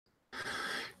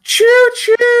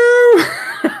choo.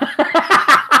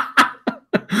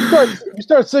 You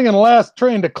start singing Last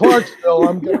Train to Clarksville,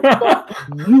 I'm going to start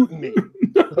mutiny.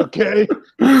 Okay?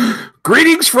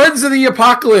 Greetings, friends of the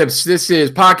apocalypse. This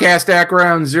is Podcast at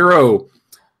Ground Zero,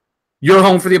 your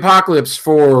home for the apocalypse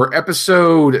for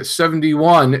episode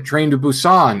 71, Train to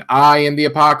Busan. I am the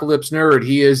apocalypse nerd.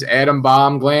 He is Adam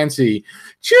Bomb Glancy.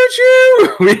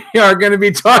 Choo-choo! We are going to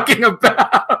be talking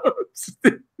about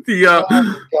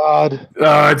oh, God.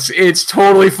 It's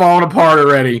totally falling apart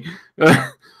already.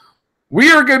 We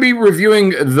are going to be reviewing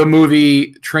the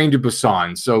movie Train to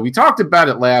Busan. So we talked about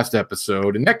it last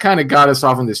episode, and that kind of got us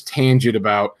off on this tangent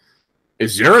about,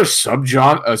 is there a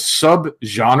subgenre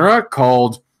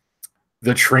called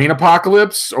the train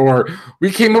apocalypse? Or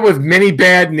we came up with many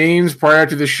bad names prior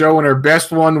to the show, and our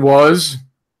best one was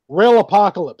Rail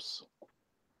Apocalypse.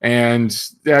 And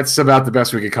that's about the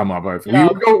best we could come up with. Yeah.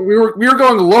 We were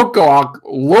going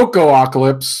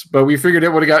loco-apocalypse, but we figured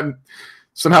it would have gotten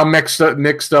somehow mixed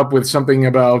up with something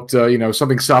about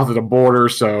something south of the border.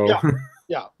 So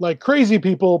yeah, like crazy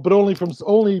people, but only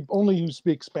who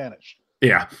speak Spanish.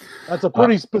 Yeah, that's a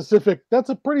pretty specific. That's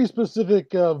a pretty specific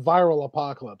viral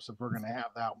apocalypse. If we're going to have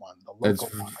that one, the local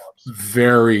apocalypse.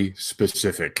 Very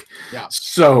specific. Yeah.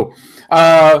 So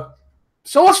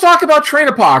let's talk about train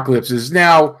apocalypses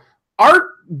now.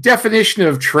 Our definition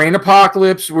of train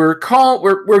apocalypse, we're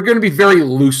going to be very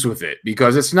loose with it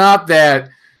because it's not that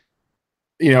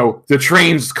the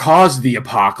trains caused the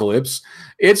apocalypse.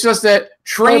 It's just that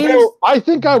trains. I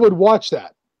think I would watch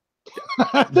that.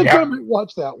 I think I might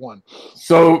watch that one.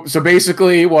 So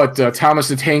basically, what Thomas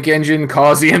the Tank Engine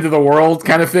caused the end of the world,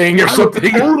 kind of thing, or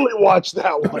something. I would totally watch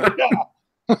that one. Yeah.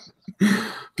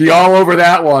 Be all over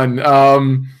that one.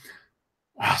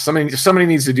 Somebody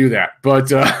needs to do that,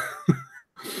 but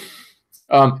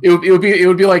it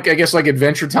would be like, I guess, like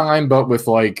Adventure Time, but with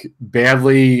like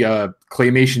badly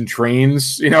claymation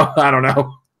trains. I don't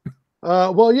know.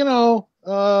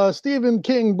 Stephen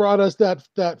King brought us that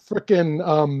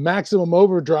frickin' Maximum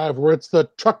Overdrive where it's the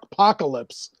truck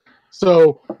apocalypse.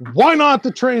 So why not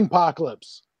the train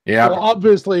apocalypse? Yeah. Well,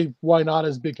 obviously, why not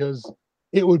is because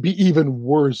it would be even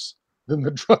worse than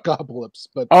the truck apocalypse.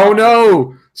 But oh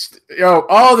no,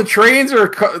 the trains are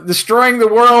destroying the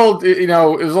world.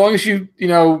 As long as you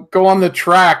go on the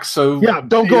tracks. So yeah,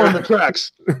 don't go on the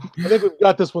tracks. I think we've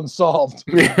got this one solved.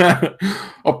 Yeah,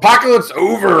 apocalypse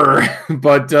over.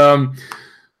 But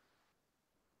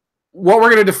what we're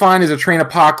going to define as a train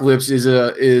apocalypse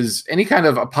is any kind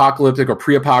of apocalyptic or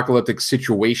pre-apocalyptic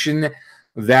situation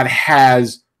that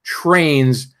has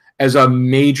trains as a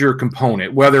major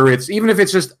component, even if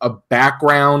it's just a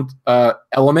background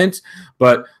element,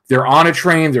 but they're on a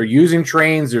train, they're using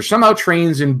trains, there's somehow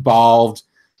trains involved,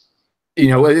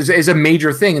 is a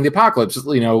major thing in the apocalypse,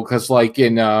 because like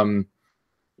in, I don't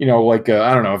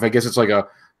know, if I guess it's like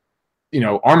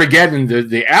Armageddon,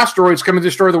 the asteroids come and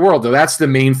destroy the world. That's the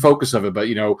main focus of it. But,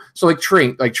 so like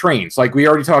trains, like we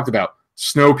already talked about,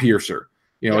 Snowpiercer,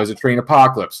 as a train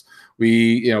apocalypse.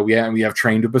 We have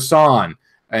Train to Busan.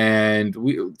 And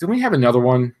did we have another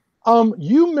one?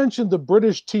 You mentioned the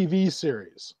British TV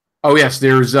series. Oh yes,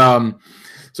 there's so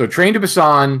Train to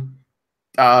Busan,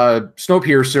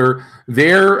 Snowpiercer.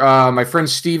 There, my friend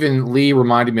Stephen Lee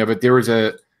reminded me of it. There was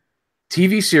a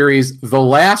TV series, The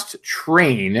Last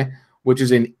Train, which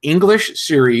is an English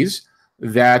series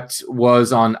that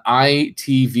was on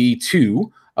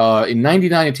ITV2 in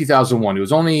 '99 and 2001. It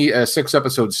was only a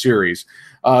 6-episode series.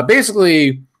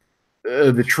 Basically,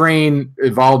 the train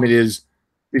involvement is,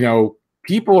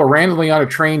 people are randomly on a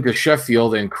train to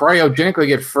Sheffield and cryogenically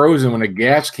get frozen when a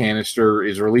gas canister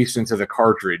is released into the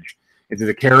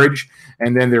carriage,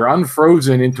 and then they're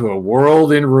unfrozen into a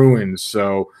world in ruins.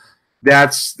 So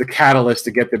that's the catalyst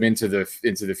to get them into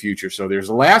the future. So there's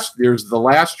the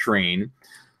last train.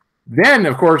 Then,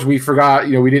 of course, we forgot,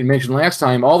 we didn't mention last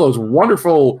time, all those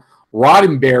wonderful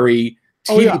Roddenberry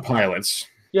TV pilots.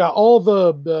 Yeah, all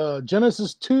the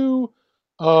Genesis 2,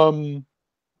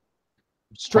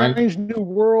 Strange New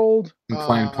World,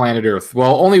 and Planet Earth.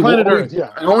 Well, only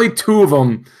 2 of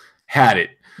them had it.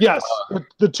 Yes,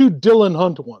 the 2 Dylan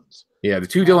Hunt ones. Yeah, the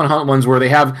 2 Dylan Hunt ones where they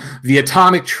have the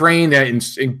atomic train that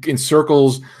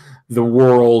encircles the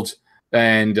world,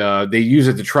 and they use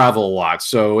it to travel a lot.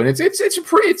 So, and it's a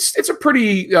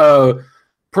pretty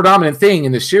predominant thing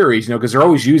in the series, because they're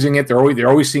always using it. They're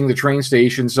always seeing the train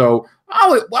station. So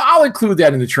I'll include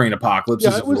that in the train apocalypse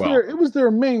as well. It was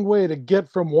their main way to get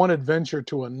from one adventure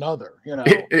to another.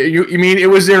 You mean it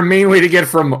was their main way to get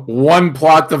from one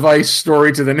plot device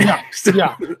story to the next?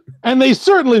 Yeah. And they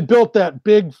certainly built that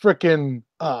big frickin'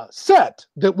 set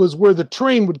that was where the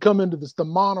train would come into the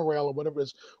monorail or whatever it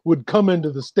is would come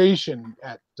into the station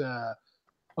at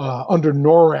under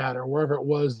NORAD or wherever it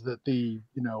was that the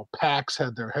PAX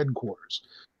had their headquarters.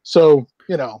 So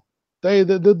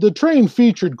the train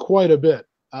featured quite a bit.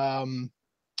 I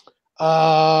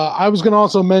was going to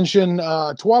also mention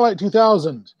Twilight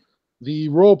 2000, the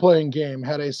role-playing game,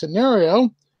 had a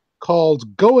scenario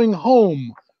called Going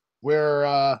Home,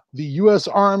 where the U.S.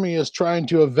 Army is trying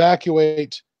to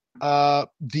evacuate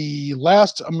the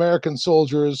last American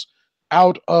soldiers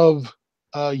out of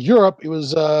Europe. It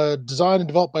was designed and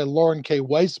developed by Lauren K.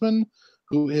 Weissman,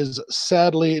 who is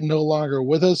sadly no longer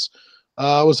with us.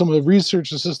 With some of the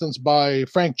research assistance by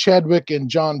Frank Chadwick and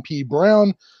John P.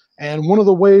 Brown. And one of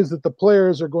the ways that the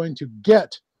players are going to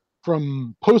get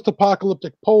from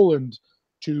post-apocalyptic Poland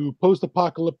to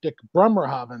post-apocalyptic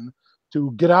Bremerhaven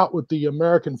to get out with the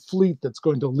American fleet that's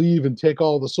going to leave and take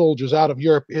all the soldiers out of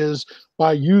Europe is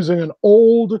by using an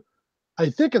old, I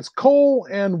think it's coal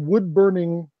and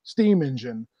wood-burning steam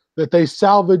engine that they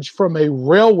salvaged from a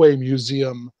railway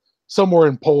museum somewhere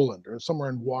in Poland or somewhere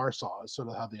in Warsaw is sort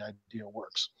of how the idea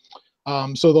works.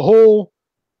 So the whole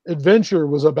adventure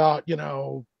was about,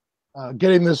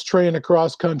 getting this train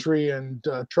across country and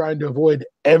trying to avoid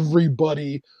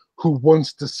everybody who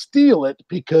wants to steal it,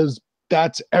 because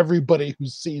that's everybody who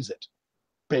sees it,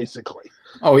 basically.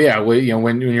 Oh yeah, well,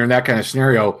 when you're in that kind of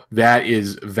scenario, that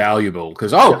is valuable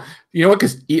because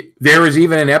because there is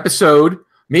even an episode,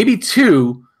 maybe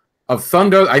two, of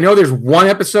Thunder. I know there's one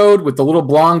episode with the little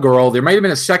blonde girl. There might have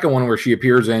been a second one where she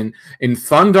appears in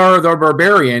Thundar the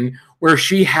Barbarian, where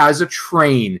she has a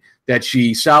train that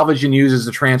she salvaged and uses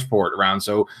to transport around.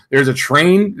 So there's a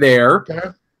train there.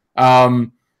 Okay.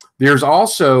 There's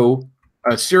also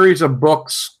a series of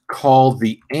books called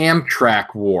The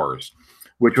Amtrak Wars,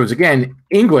 which was, again,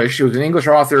 English. It was an English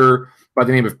author by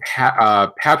the name of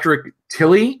Patrick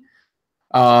Tilley.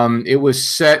 It was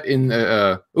set in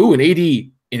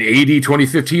in AD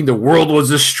 2015, the world was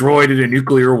destroyed in a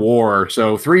nuclear war.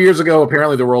 So 3 years ago,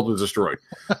 apparently the world was destroyed.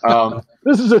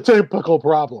 This is a typical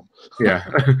problem. Yeah.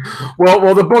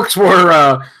 Well, the books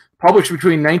were published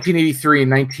between 1983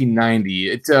 and 1990.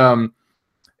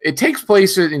 It takes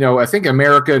place in, I think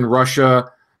America and Russia.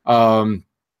 It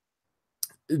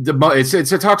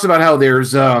talks about how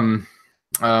there's, what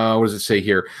does it say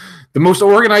here? The most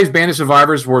organized band of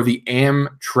survivors were the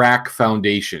Amtrak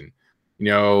Foundation.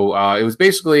 It was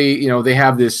basically, they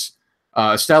have this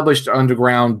established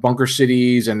underground bunker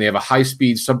cities, and they have a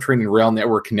high-speed subterranean rail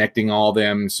network connecting all of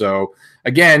them. So,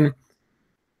 again,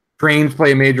 trains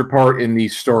play a major part in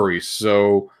these stories.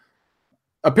 So,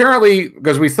 apparently,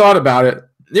 because we thought about it,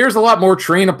 there's a lot more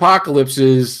train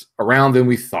apocalypses around than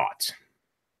we thought.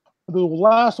 The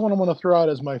last one I'm going to throw out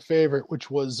as my favorite,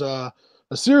 which was a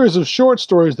series of short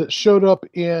stories that showed up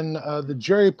in the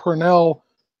Jerry Purnell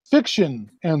fiction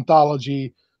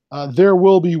anthology, There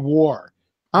Will Be War.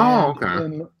 Oh,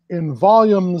 okay. In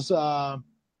volumes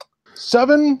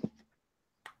 7,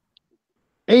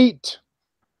 8,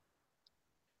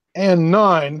 and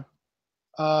 9,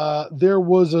 there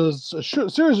was a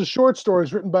series of short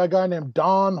stories written by a guy named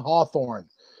Don Hawthorne,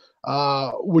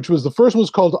 which was the first one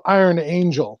was called Iron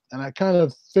Angel, and I kind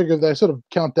of figured that I sort of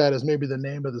count that as maybe the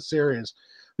name of the series.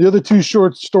 The other two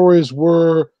short stories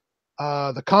were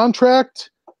The Contract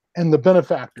and The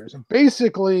Benefactors. And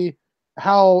basically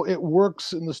how it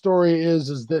works in the story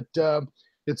is that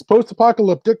it's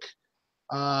post-apocalyptic.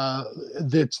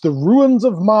 It's the ruins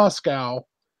of Moscow,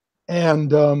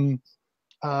 and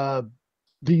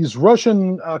these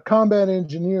Russian combat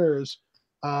engineers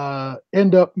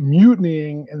end up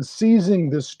mutinying and seizing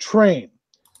this train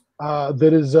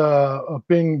that is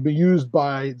being used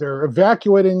by, they're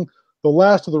evacuating the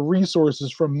last of the resources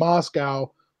from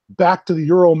Moscow back to the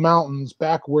Ural Mountains,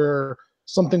 back where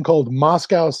something called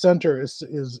Moscow Center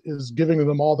is giving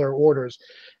them all their orders.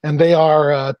 And they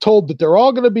are told that they're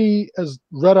all going to be, as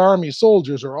Red Army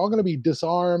soldiers, are all going to be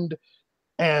disarmed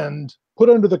and put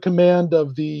under the command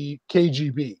of the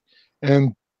KGB.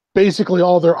 And basically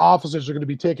all their officers are going to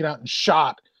be taken out and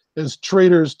shot as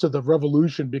traitors to the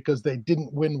revolution because they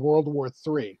didn't win World War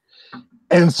III.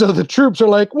 And so the troops are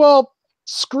like, well,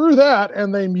 screw that,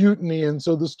 and they mutiny. And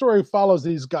so the story follows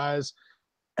these guys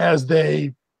as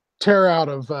they tear out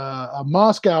of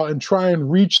Moscow and try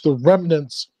and reach the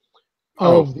remnants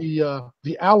of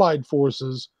the Allied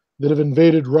forces that have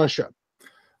invaded Russia.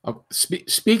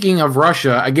 Speaking of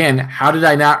Russia, again, how did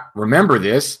I not remember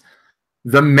this?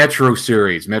 The Metro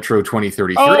series, Metro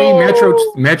 2033, Metro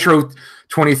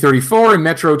 2034, and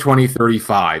Metro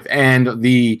 2035, and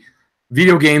the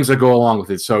video games that go along with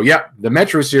it. So, yeah, the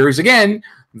Metro series, again,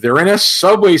 they're in a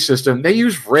subway system. They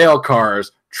use rail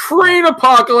cars, train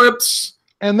apocalypse.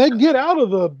 And they get out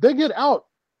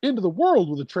into the world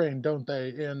with a train, don't they?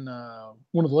 In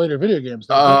one of the later video games.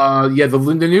 Yeah, the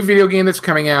new video game that's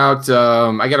coming out.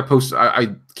 I got to post. I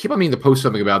keep on meaning to post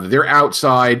something about it. They're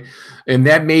outside, and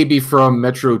that may be from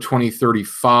Metro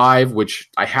 2035, which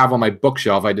I have on my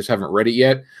bookshelf. I just haven't read it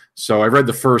yet. So I read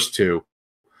the first two,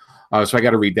 so I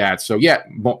got to read that. So yeah,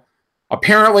 well,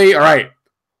 apparently, all right.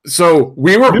 So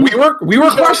we were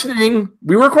questioning.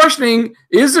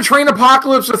 Is the train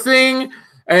apocalypse a thing?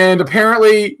 And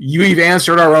apparently, you've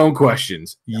answered our own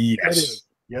questions. Yes.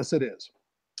 Yes, it is.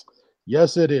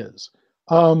 Yes, it is.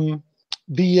 All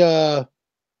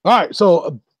right.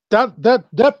 So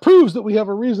that proves that we have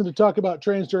a reason to talk about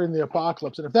trains during the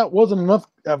apocalypse. And if that wasn't enough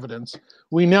evidence,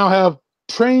 we now have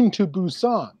Train to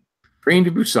Busan. Train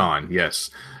to Busan.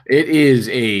 Yes, it is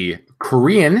a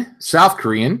South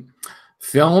Korean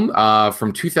film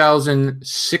from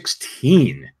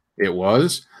 2016. It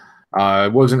was.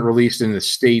 It wasn't released in the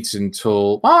States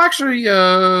until, well, actually,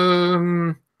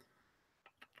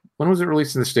 when was it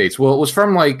released in the States? Well, it was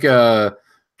from like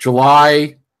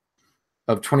July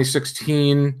of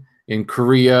 2016 in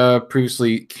Korea,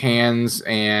 previously Cannes,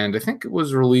 and I think it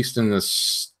was released in the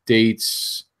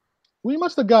States. We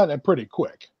must have gotten it pretty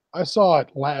quick. I saw it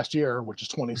last year, which is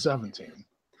 2017.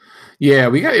 Yeah,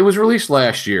 it was released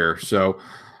last year. So,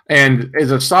 and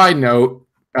as a side note,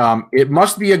 it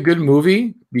must be a good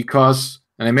movie because,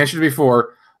 and I mentioned it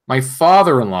before, my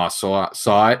father-in-law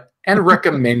saw it and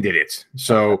recommended it.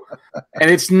 So, and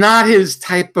it's not his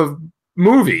type of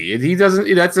movie. He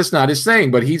doesn't. That's just not his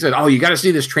thing. But he said, "Oh, you got to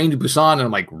see this Train to Busan." And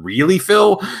I'm like, "Really,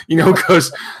 Phil?"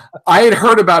 Because I had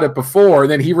heard about it before,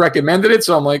 and then he recommended it.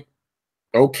 So I'm like,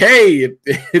 "Okay,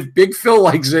 if Big Phil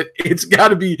likes it, it's got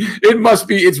to be. It must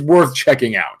be. It's worth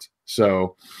checking out."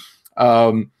 So,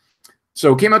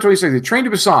 so it came out 2016. Train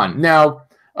to Busan. Now,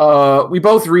 we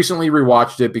both recently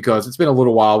rewatched it because it's been a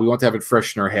little while. We want to have it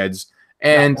fresh in our heads.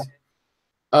 And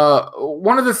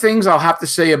one of the things I'll have to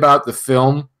say about the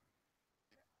film,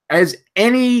 as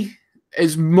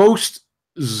most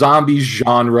zombie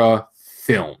genre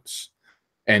films,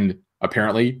 and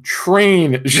apparently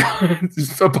train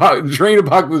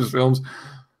apocalypse films,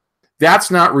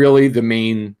 that's not really the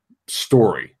main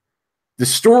story. The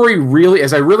story really,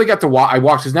 as I really got to watch, I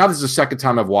watched this. Now this is the second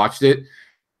time I've watched it.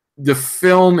 The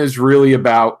film is really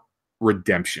about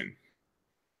redemption.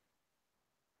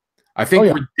 I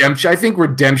think redemption. I think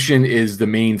redemption is the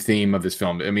main theme of this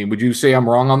film. I mean, would you say I'm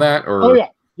wrong on that? Or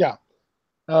yeah.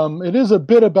 It is a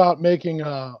bit about making.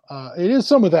 It is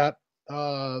some of that.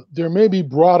 There may be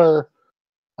broader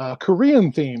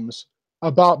Korean themes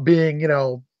about being,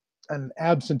 an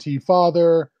absentee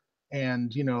father.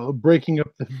 And, breaking up,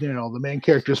 the main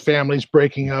character's family's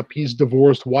breaking up. He's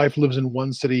divorced. Wife lives in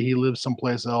one city. He lives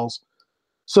someplace else.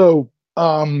 So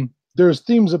there's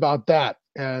themes about that.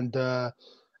 And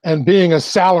being a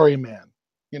salaryman,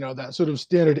 that sort of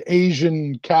standard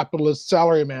Asian capitalist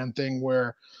salaryman thing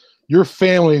where your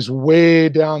family's way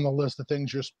down the list of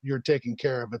things you're taking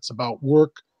care of. It's about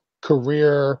work,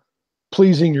 career,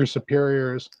 pleasing your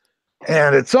superiors.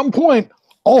 And at some point,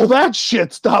 all that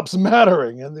shit stops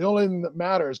mattering. And the only thing that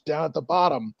matters down at the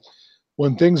bottom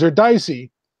when things are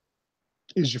dicey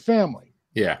is your family.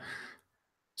 Yeah.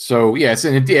 So, yes,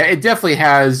 and it definitely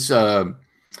has,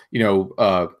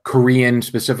 Korean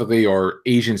specifically or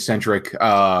Asian-centric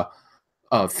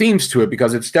themes to it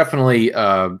because it's definitely,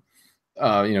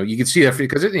 you can see that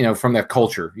because, from that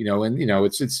culture, and,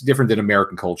 it's different than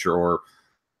American culture or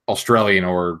Australian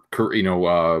or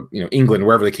England,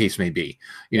 wherever the case may be,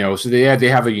 so they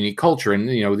have a unique culture, and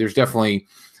there's definitely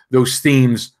those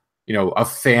themes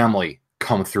of family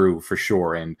come through for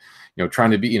sure, and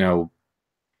trying to be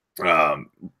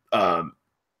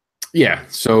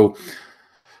so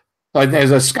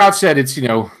as Scott said, it's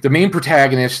the main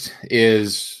protagonist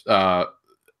is a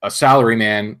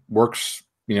salaryman, works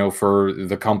for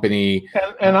the company.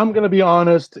 And I'm going to be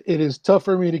honest, it is tough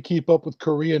for me to keep up with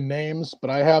Korean names, but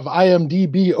I have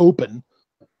IMDb open,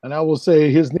 and I will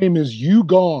say his name is Yu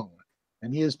Gong,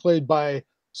 and he is played by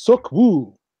Suk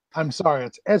Woo. I'm sorry,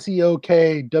 it's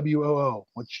Seokwoo,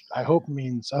 which I hope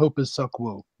is Suk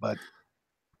Woo, but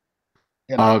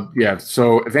yeah.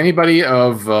 So if anybody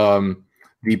of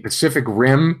the Pacific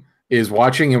Rim is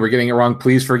watching and we're getting it wrong,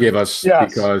 please forgive us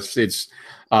because it's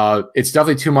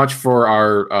definitely too much for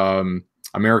our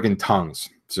American tongues.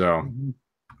 So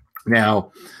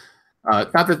now,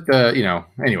 not that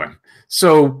anyway.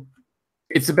 So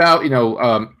it's about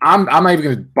I'm not even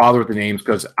going to bother with the names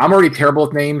because I'm already terrible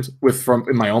with names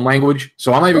in my own language.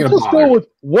 So I'm not even going to bother. Let's go with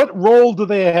what role do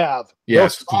they have?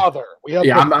 Yes, the father. We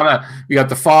got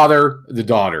the father, the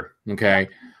daughter. Okay,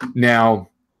 now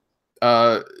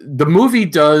the movie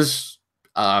does,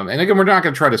 and again, we're not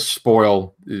going to try to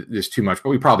spoil this too much, but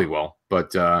we probably will.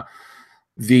 But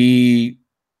it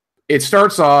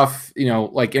starts off,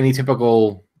 like any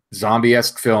typical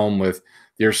zombie-esque film with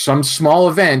there's some small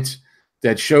event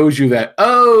that shows you that,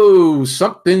 oh,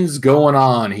 something's going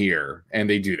on here, and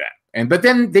they do that. But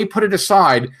then they put it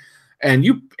aside, and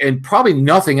probably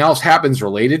nothing else happens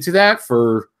related to that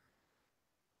for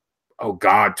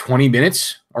 20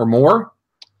 minutes or more.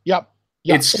 Yep.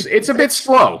 It's a bit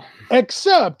slow.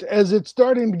 Except as it's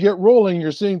starting to get rolling,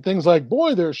 you're seeing things like,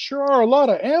 boy, there sure are a lot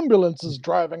of ambulances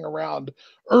driving around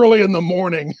early in the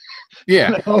morning.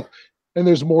 Yeah. And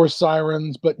there's more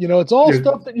sirens, but it's all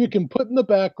stuff that you can put in the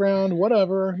background,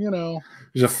 whatever,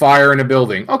 There's a fire in a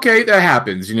building. Okay, that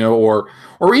happens, or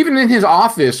even in his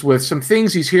office with some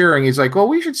things he's hearing, he's like, well,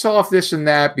 we should sell off this and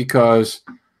that because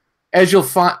as you'll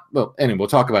find, well, anyway, we'll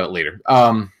talk about it later.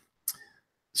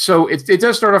 So it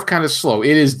does start off kind of slow.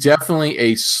 It is definitely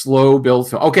a slow build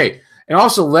film. Okay, and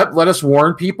also let us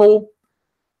warn people.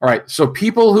 All right, so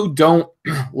people who don't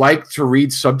like to read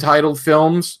subtitled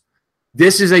films,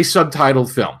 this is a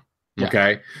subtitled film,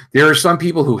 okay? Yeah. There are some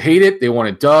people who hate it. They want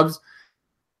it dubbed.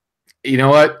 You know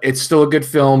what? It's still a good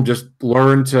film. Just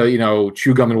learn to,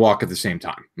 chew gum and walk at the same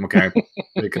time, okay?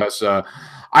 Because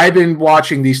I've been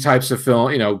watching these types of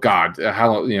film,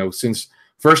 since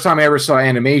first time I ever saw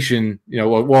animation,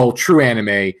 true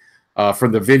anime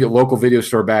from the local video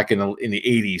store back in the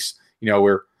 80s,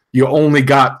 where you only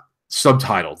got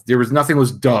subtitled. Nothing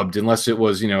was dubbed unless it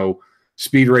was,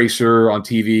 Speed Racer on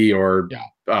TV or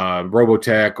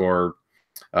Robotech or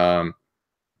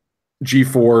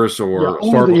G-Force or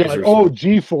Star Blazers.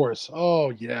 G-Force.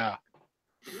 Oh, yeah.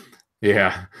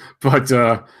 Yeah. But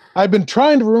I've been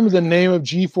trying to remember the name of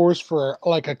G-Force for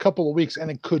like a couple of weeks, and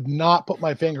I could not put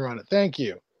my finger on it. Thank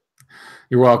you.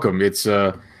 You're welcome. It's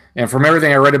and from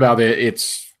everything I read about it,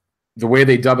 it's the way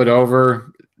they dub it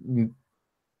over.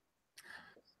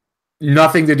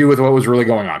 Nothing to do with what was really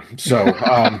going on. So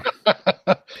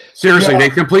seriously,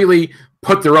 they completely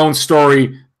put their own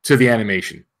story to the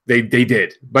animation. They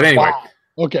did. But anyway. Wow.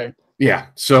 Okay. Yeah.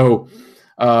 So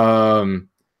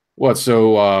let's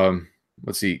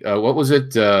see. What was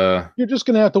it? You're just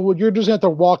gonna have to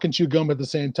walk and chew gum at the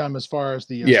same time as far as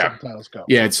the subtitles go.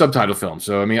 Yeah, it's subtitle film.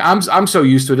 So I mean, I'm so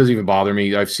used to it, doesn't even bother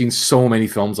me. I've seen so many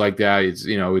films like that. It's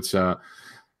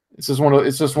just one of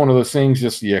those things.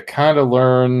 Just you kind of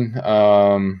learn.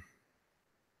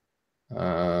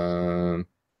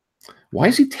 Why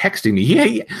is he texting me?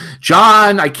 Yeah,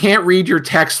 John, I can't read your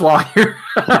text while you're,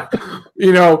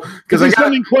 because I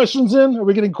sending questions in. Are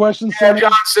we getting questions? Yeah,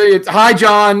 John, say it. Hi,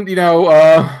 John.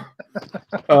 Yeah,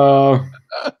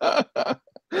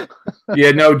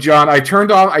 no, John. I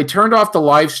turned off the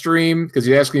live stream because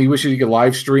he asked me. He wishes he could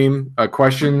live stream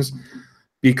questions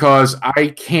because I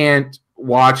can't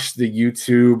watch the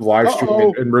YouTube live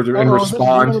stream and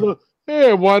respond.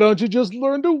 Hey, why don't you just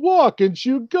learn to walk and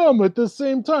chew gum at the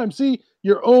same time? See,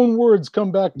 your own words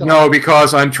come back down. No,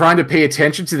 because I'm trying to pay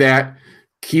attention to that,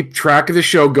 keep track of the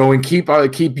show going, keep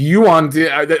you on.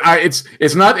 It's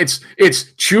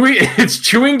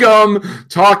chewing gum,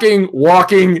 talking,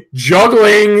 walking,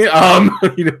 juggling,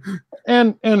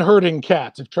 and herding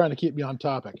cats. If trying to keep me on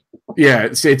topic. Yeah,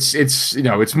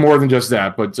 it's more than just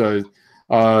that, but.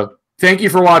 Thank you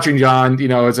for watching, John.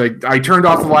 It's like I turned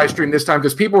off the live stream this time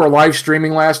because people were live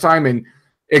streaming last time and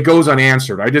it goes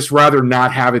unanswered. I just rather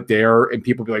not have it there and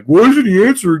people be like, "Why isn't he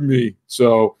answering me?"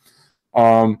 So,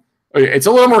 it's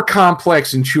a little more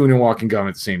complex than chewing and walking gum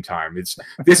at the same time. This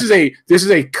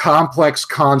is a complex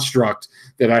construct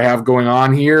that I have going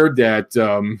on here. That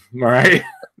all right,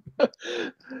 all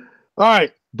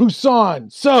right,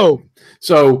 Busan. So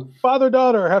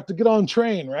father-daughter have to get on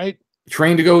train, right?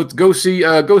 Train to go see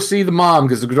the mom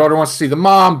because the daughter wants to see the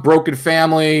mom. Broken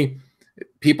family,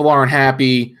 people aren't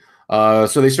happy, so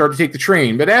they start to take the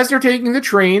train. But as they're taking the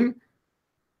train,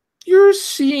 you're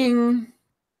seeing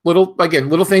little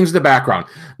things in the background.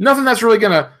 Nothing that's really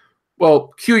gonna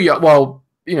cue you. Well,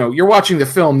 you're watching the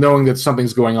film knowing that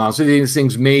something's going on, so these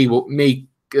things may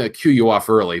cue you off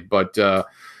early. But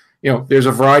there's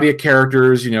a variety of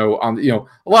characters. A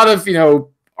lot of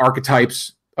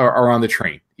archetypes are on the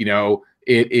train.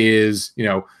 It is,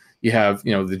 you have,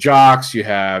 the jocks, you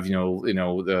have,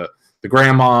 the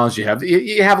grandmas, you have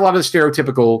a lot of the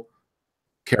stereotypical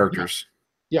characters.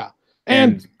 Yeah.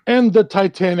 And the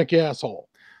Titanic asshole.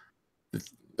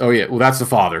 Oh yeah. Well, that's the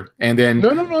father. And then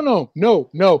no.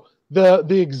 The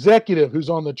executive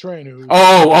who's on the train.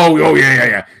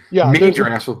 Yeah. Major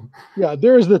asshole. Yeah.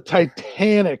 There's the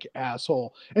Titanic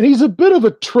asshole. And he's a bit of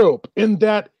a trope in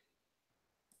that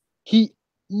he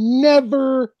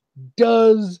never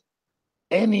does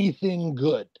anything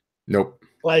good. Nope.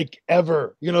 Like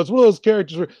ever. You know, it's one of those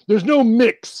characters where there's no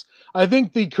mix. I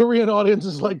think the Korean audience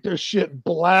is like their shit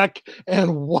black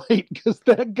and white because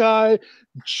that guy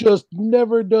just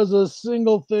never does a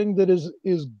single thing that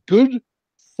is good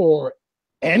for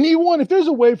anyone. If there's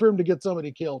a way for him to get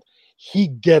somebody killed, he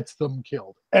gets them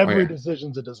killed. Every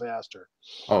decision's a disaster.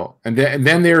 Oh, and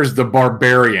then there's the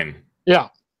Barbarian. Yeah.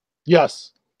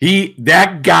 Yes.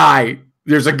 That guy,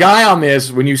 there's a guy on this,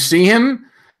 when you see him,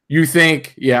 you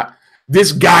think, yeah,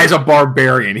 this guy's a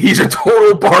barbarian. He's a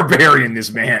total barbarian,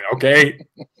 this man, okay?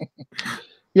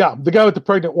 Yeah, the guy with the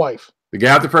pregnant wife. The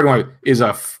guy with the pregnant wife is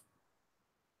a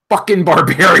fucking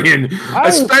barbarian.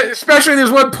 Especially there's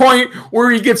one point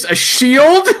where he gets a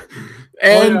shield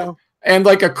and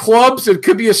like a club, so it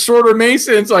could be a sword or mace,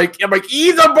 and it's like, I'm like,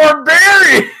 he's a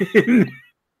barbarian.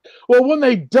 Well, when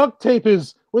they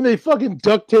fucking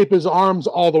duct tape his arms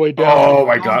all the way down. Oh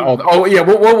my god! Oh yeah,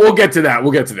 we'll get to that.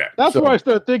 We'll get to that. That's where I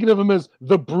started thinking of him as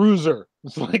the Bruiser.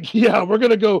 It's like, yeah, we're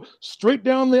gonna go straight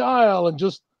down the aisle and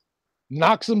just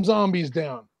knock some zombies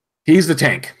down. He's the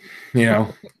tank, you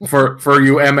know, for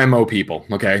you MMO people.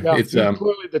 Okay, yeah, it's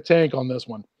clearly the tank on this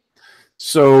one.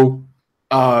 So,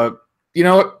 you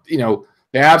know,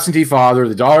 the absentee father,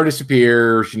 the daughter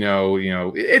disappears, you know,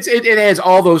 it has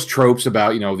all those tropes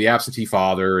about, you know, the absentee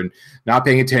father and not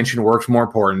paying attention, work's more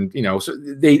important, you know, so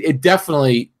it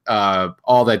definitely,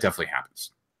 all that definitely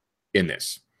happens in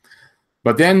this.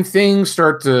 But then things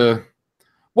start to,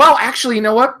 well, actually, you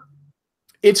know what?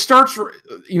 It starts,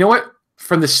 you know what?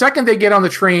 From the second they get on the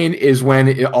train is when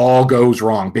it all goes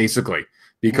wrong, basically,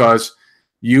 because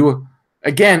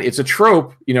again, it's a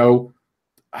trope, you know.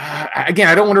 Again,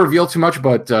 I don't want to reveal too much,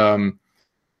 but the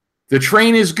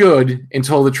train is good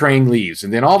until the train leaves.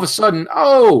 And then all of a sudden,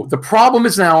 the problem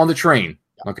is now on the train.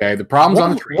 Okay, the problem's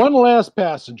on the train. One last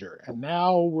passenger, and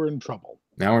now we're in trouble.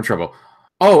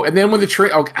 Oh, and then when the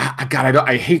train... Oh, God,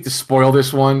 I hate to spoil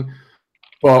this one,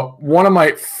 but one of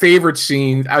my favorite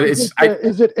scenes... Is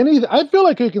it any... I feel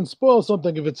like it can spoil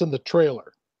something if it's in the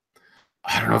trailer.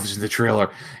 I don't know if it's in the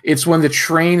trailer. It's when the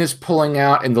train is pulling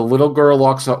out and the little girl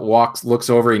looks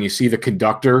over and you see the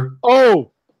conductor.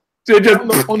 Oh,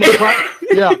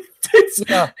 yeah.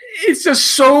 It's just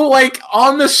so like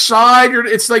on the side.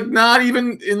 It's like not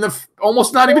even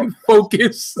almost not even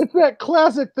focus. It's that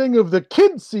classic thing of the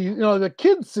kid the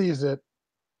kid sees it.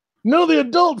 No, the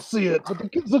adults see it, but the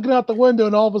kid's looking out the window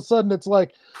and all of a sudden it's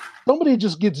like somebody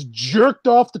just gets jerked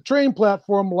off the train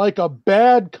platform like a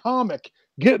bad comic.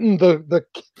 Getting the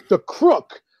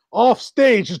crook off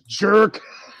stage, just jerk,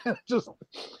 and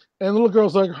the little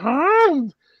girl's like, huh?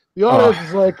 The audience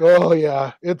is like, oh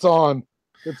yeah, it's on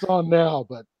now.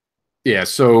 But yeah,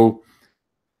 so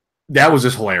that was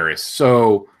just hilarious.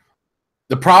 So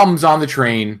the problem's on the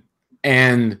train,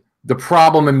 and the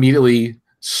problem immediately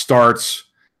starts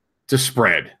to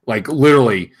spread. Like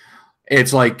literally,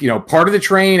 it's like, you know, part of the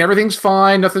train, everything's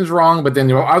fine, nothing's wrong, but then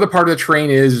the other part of the train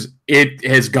is it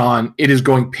is going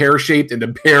pear-shaped, and the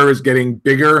pear is getting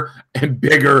bigger and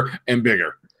bigger and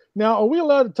bigger. Now, are we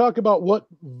allowed to talk about what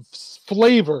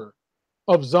flavor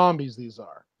of zombies these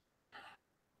are?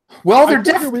 Well,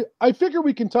 I figure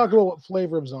we can talk about what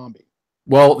flavor of zombie.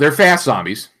 Well, they're fast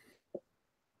zombies.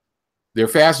 But they're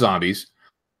fast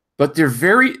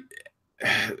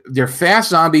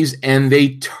zombies, and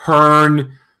they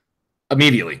turn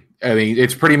immediately. I mean,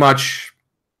 it's pretty much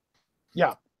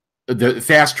the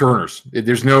fast turners.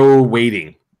 There's no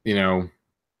waiting, you know.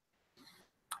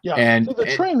 Yeah, and so the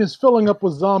train is filling up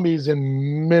with zombies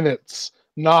in minutes,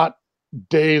 not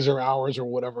days or hours or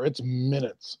whatever. It's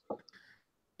minutes.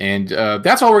 And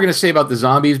that's all we're going to say about the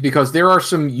zombies, because there are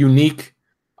some unique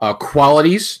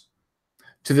qualities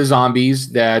to the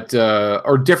zombies that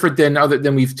are different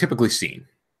than we've typically seen.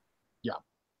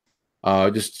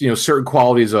 Just, you know, certain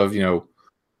qualities of, you know,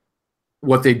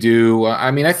 what they do.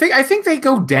 I mean, I think they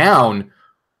go down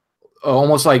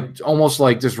almost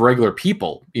like just regular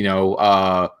people. You know,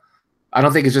 I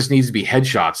don't think it just needs to be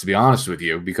headshots, to be honest with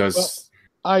you, because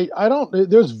I don't.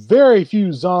 There's very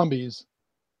few zombies.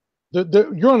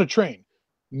 You're on a train.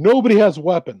 Nobody has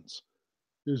weapons.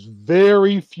 There's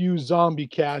very few zombie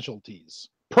casualties.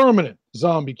 Permanent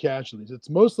zombie casualties. It's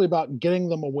mostly about getting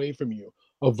them away from you,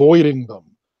 avoiding them.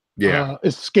 Yeah,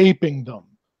 escaping them,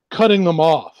 cutting them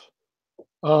off.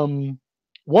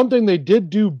 One thing they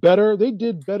did better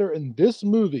in this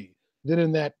movie than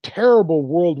in that terrible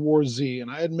World War Z. And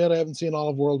I admit I haven't seen all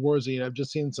of World War Z. I've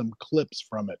just seen some clips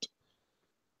from it.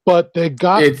 But they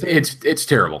got it's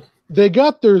terrible. They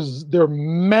got their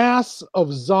mass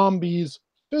of zombies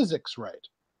physics right.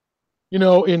 You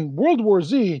know, in World War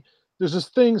Z, there's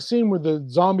this scene where the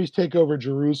zombies take over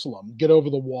Jerusalem, get over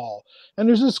the wall, and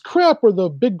there's this crap where the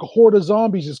big horde of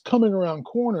zombies is coming around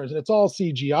corners, and it's all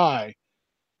CGI,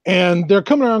 and they're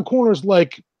coming around corners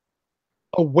like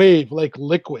a wave, like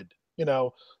liquid.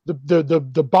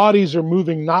 The bodies are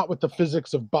moving not with the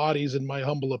physics of bodies, in my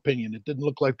humble opinion. It didn't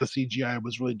look like the CGI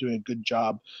was really doing a good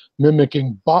job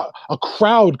mimicking a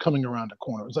crowd coming around a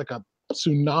corner. It was like a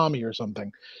tsunami or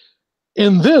something.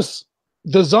 In this,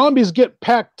 the zombies get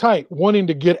packed tight, wanting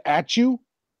to get at you,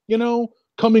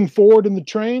 coming forward in the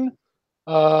train,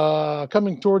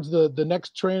 coming towards the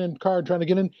next train and car, trying to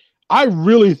get in. I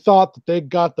really thought that they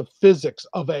got the physics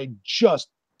of a just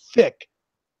thick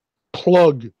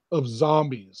plug of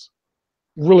zombies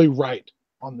really right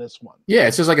on this one. Yeah,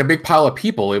 it's just like a big pile of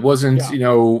people. It wasn't,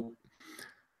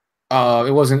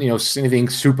 anything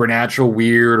supernatural,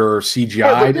 weird, or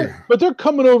CGI. Right, but they're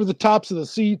coming over the tops of the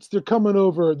seats. They're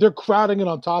crowding it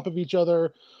on top of each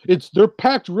other. They're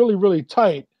packed really, really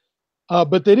tight.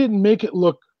 But they didn't make it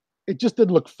look. It just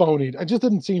didn't look phony. It just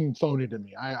didn't seem phony to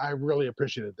me. I really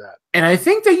appreciated that. And I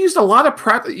think they used a lot of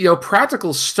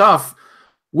practical stuff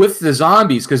with the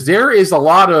zombies, because there is a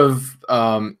lot of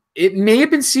it may have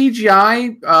been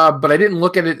CGI, but I didn't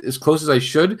look at it as close as I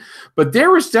should. But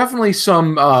there was definitely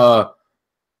some.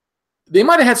 They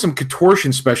might have had some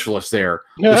contortion specialists there.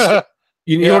 You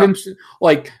know what I'm saying?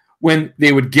 Like when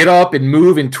they would get up and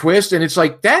move and twist, and it's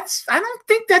like I don't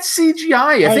think that's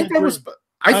CGI. I think that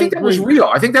was real.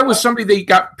 I think that was somebody they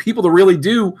got people to really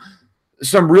do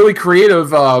some really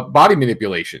creative body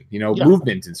manipulation,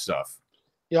 movement and stuff.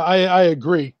 Yeah, I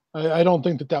agree. I don't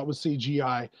think that was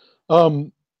CGI.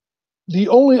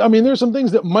 There's some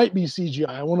things that might be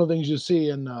CGI. One of the things you see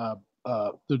in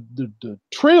the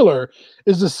trailer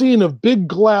is the scene of big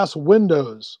glass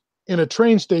windows in a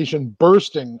train station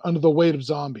bursting under the weight of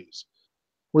zombies,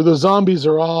 where the zombies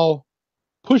are all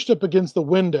pushed up against the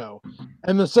window,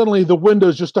 and then suddenly the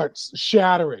windows just start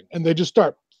shattering, and they just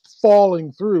start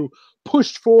falling through,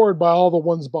 pushed forward by all the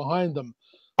ones behind them.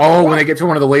 Oh, when they get to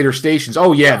one of the later stations.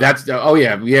 Oh, yeah,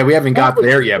 we haven't got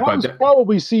there yet. But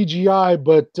probably CGI,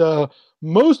 but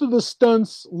most of the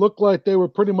stunts look like they were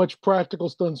pretty much practical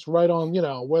stunts, right on,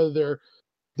 whether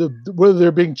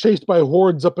they're being chased by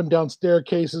hordes up and down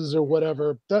staircases or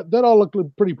whatever. That all looked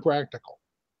pretty practical.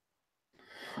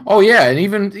 Oh, yeah, and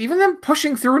even them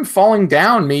pushing through and falling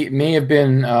down may have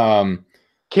been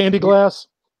candy glass,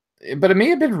 but it may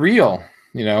have been real,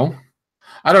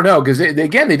 I don't know, because they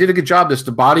did a good job.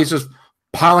 The bodies just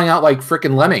piling out like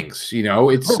freaking lemmings.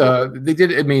 It's they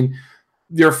did. I mean,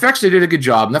 their effects, they did a good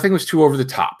job. Nothing was too over the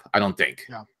top, I don't think.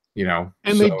 Yeah.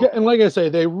 And like I say,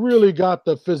 they really got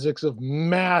the physics of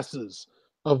masses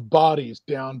of bodies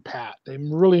down pat. They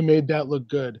really made that look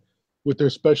good with their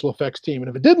special effects team. And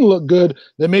if it didn't look good,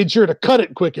 they made sure to cut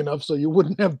it quick enough so you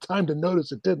wouldn't have time to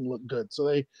notice it didn't look good. So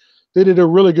they did a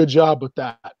really good job with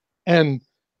that. And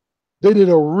they did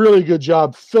a really good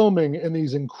job filming in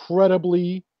these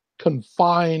incredibly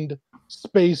confined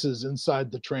spaces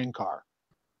inside the train car.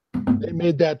 They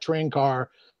made that train car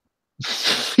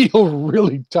feel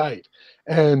really tight.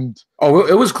 And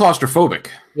it was claustrophobic.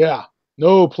 Yeah.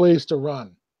 No place to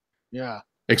run. Yeah.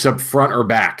 Except front or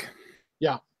back.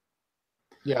 Yeah.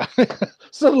 Yeah.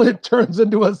 Suddenly it turns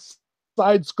into a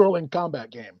side-scrolling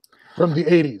combat game from the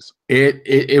 80s.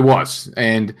 It was.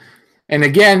 And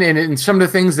again, in some of the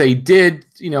things they did,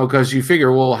 because you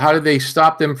figure, well, how did they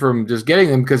stop them from just getting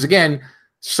them? Because again,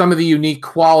 some of the unique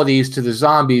qualities to the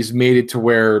zombies made it to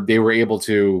where they were able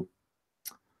to,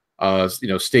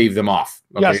 stave them off.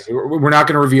 Okay? Yes. We're not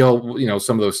going to reveal,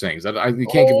 some of those things. We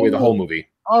can't give away the whole movie.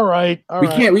 All right.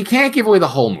 We can't give away the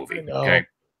whole movie. Okay.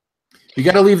 You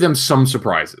got to leave them some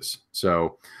surprises.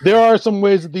 So there are some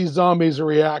ways that these zombies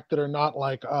react that are not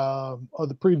like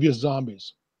the previous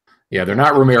zombies. Yeah, they're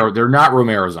not Romero. They're not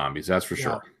Romero zombies. That's for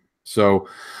sure. So,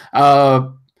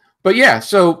 but yeah,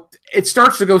 so it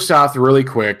starts to go south really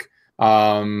quick.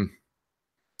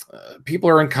 People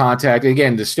are in contact.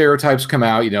 Again, the stereotypes come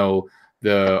out,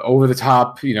 the over the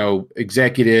top,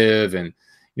 executive, and,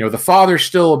 the father's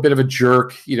still a bit of a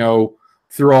jerk,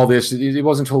 through all this. It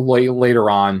wasn't until later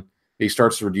on he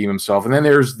starts to redeem himself. And then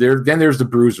there's the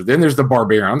bruiser. Then there's the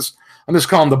barbarians. I'm just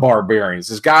calling them the barbarians.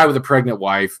 This guy with a pregnant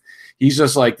wife. He's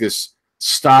just like this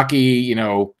stocky,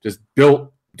 just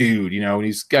built dude, and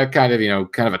he's got kind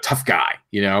of a tough guy,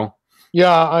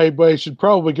 Yeah, I should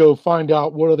probably go find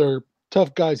out what other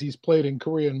tough guys he's played in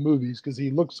Korean movies, because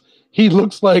he looks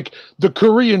like the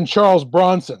Korean Charles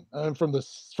Bronson from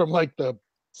like the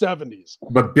 70s,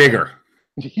 but bigger,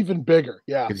 even bigger.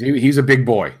 Yeah, he's a big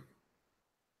boy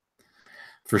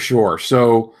for sure.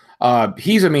 So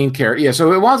He's a main character. Yeah,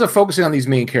 so it winds up focusing on these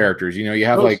main characters. You know, you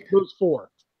have those four.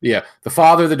 Yeah, the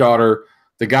father, the daughter,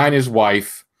 the guy and his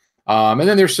wife, and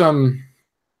then there's some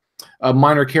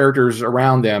minor characters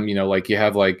around them. You know, like you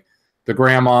have like the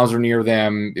grandmas are near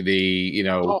them, the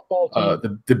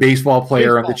baseball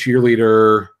player and the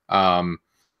cheerleader.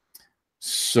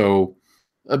 So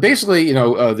basically,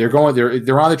 they're on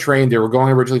the train. They were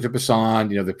going originally to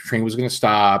Busan. You know, the train was going to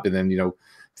stop, and then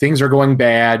things are going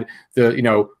bad.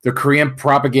 The Korean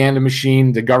propaganda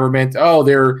machine, the government. Oh,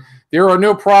 there are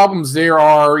no problems. There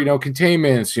are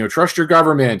containments. Trust your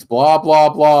government. Blah blah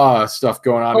blah. Stuff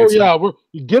going on. Oh yeah,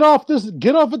 get off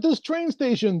at this train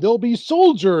station. There'll be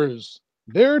soldiers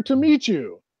there to meet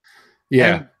you.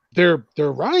 Yeah, and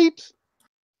they're right.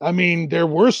 I mean, there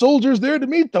were soldiers there to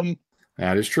meet them.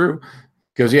 That is true.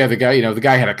 Because the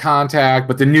guy had a contact,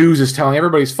 but the news is telling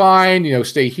everybody's fine.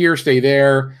 Stay here, stay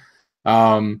there.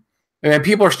 And then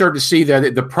people are starting to see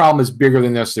that the problem is bigger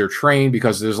than this. They're trained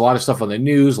because there's a lot of stuff on the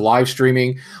news, live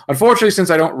streaming. Unfortunately, since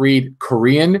I don't read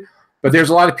Korean, but there's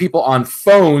a lot of people on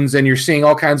phones, and you're seeing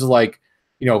all kinds of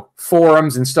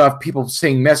forums and stuff, people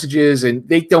saying messages, and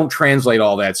they don't translate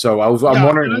all that. So I'm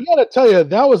wondering. I got to tell you,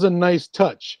 that was a nice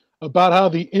touch about how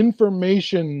the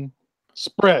information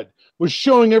spread was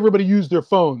showing everybody use their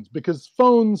phones, because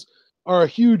phones are a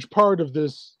huge part of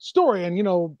this story. And,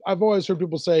 I've always heard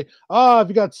people say, if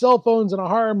you got cell phones in a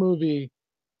horror movie,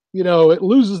 it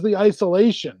loses the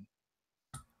isolation.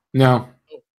 No,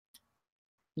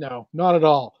 not at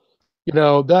all.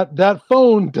 That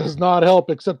phone does not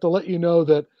help, except to let you know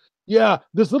that,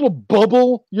 this little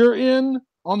bubble you're in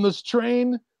on this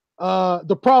train,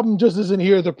 the problem just isn't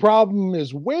here. The problem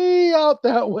is way out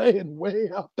that way and way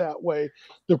out that way.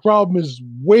 The problem is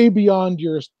way beyond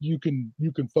you can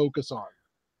focus on.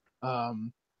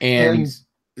 And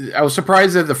I was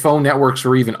surprised that the phone networks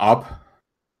were even up.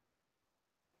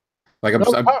 Like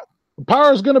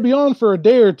power is going to be on for a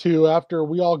day or two after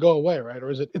we all go away, right? Or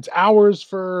is it? It's hours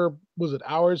for. Was it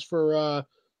hours for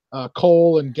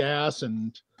coal and gas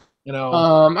and.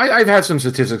 I've had some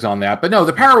statistics on that, but no,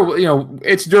 the power,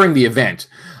 it's during the event.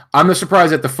 I'm not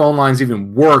surprised that the phone lines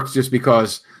even worked, just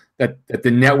because that the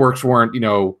networks weren't,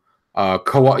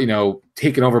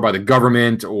 taken over by the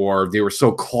government, or they were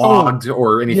so clogged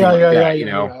or anything like that.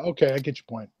 Yeah. Okay, I get your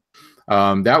point.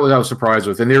 That I was surprised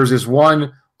with. And there was this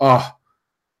one, again,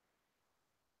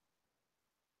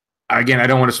 I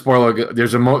don't want to spoil it.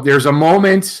 There's a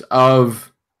moment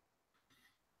of,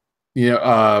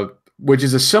 which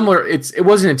is a similar. It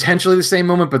wasn't intentionally the same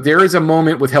moment, but there is a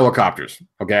moment with helicopters.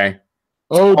 Okay.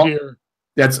 Oh dear.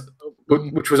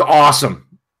 Which was awesome.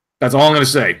 That's all I'm going to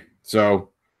say.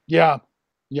 So yeah.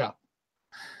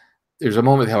 There's a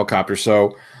moment with helicopters.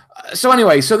 So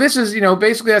anyway, so this is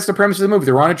basically that's the premise of the movie.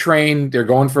 They're on a train. They're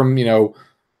going from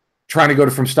trying to go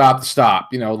from stop to stop.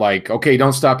 Okay,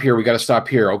 don't stop here. We got to stop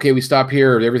here. Okay, we stop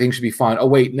here. Everything should be fine. Oh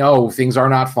wait, no, things are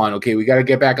not fine. Okay, we got to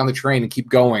get back on the train and keep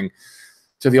going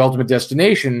to the ultimate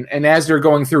destination. And as they're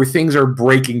going through, things are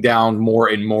breaking down more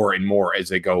and more and more as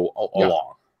they go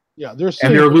along. Yeah,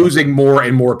 they're losing more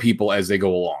and more people as they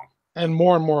go along. And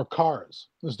more cars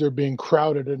as they're being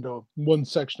crowded into one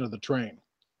section of the train.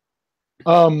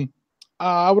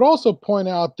 I would also point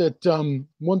out that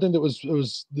one thing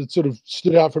that sort of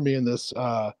stood out for me in this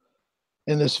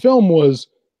film was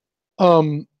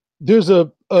there's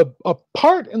a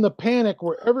part in the panic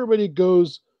where everybody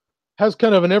has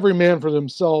kind of an every man for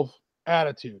themselves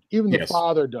attitude. Even the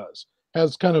father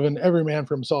has kind of an every man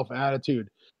for himself attitude.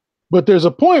 But there's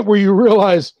a point where you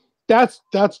realize that's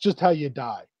just how you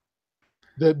die.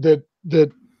 That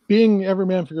being every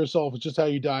man for yourself is just how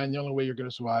you die, and the only way you're going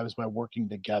to survive is by working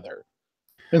together.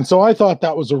 And so I thought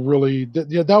that was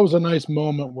that was a nice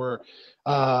moment where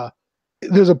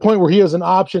there's a point where he has an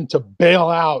option to bail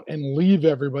out and leave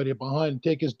everybody behind and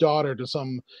take his daughter to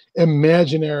some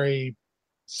imaginary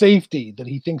safety that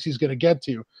he thinks he's going to get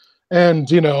to. And,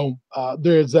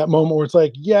 there's that moment where it's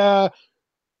like, yeah,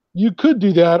 you could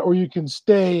do that, or you can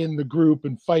stay in the group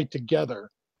and fight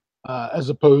together, as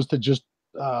opposed to just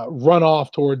run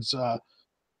off towards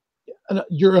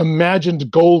your imagined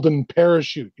golden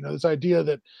parachute. This idea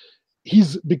that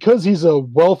because he's a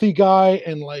wealthy guy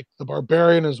and like the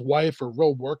barbarian and his wife are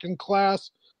real working class,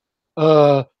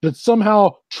 that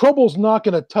somehow trouble's not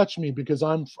going to touch me because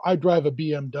I drive a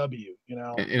BMW,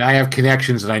 and I have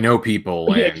connections and I know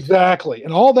people. Exactly.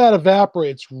 And all that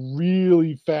evaporates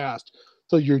really fast.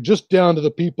 So you're just down to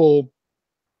the people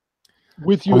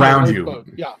with you around you.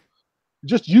 Yeah.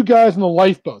 Just you guys in the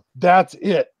lifeboat. That's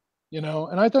it.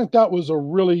 And I think that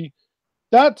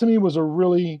to me was a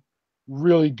really,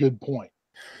 really good point.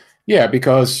 Yeah,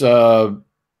 because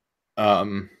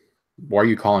Why are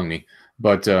you calling me?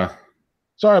 But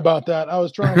sorry about that. I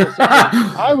was trying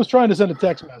to send a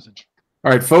text message.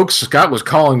 All right, folks. Scott was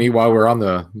calling me while we're on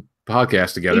the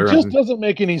podcast together. It just doesn't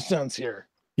make any sense here.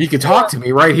 He could talk to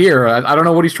me right here. I don't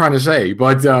know what he's trying to say,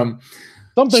 but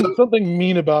something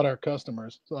mean about our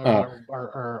customers,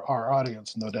 our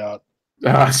audience, no doubt.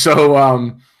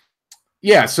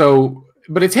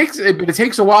 But it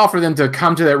takes a while for them to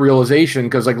come to that realization,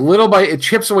 because like it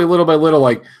chips away little by little.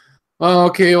 Like, oh,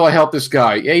 okay, well, I help this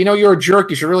guy. Yeah, you're a jerk.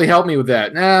 You should really help me with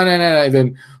that. No.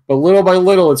 Then, but little by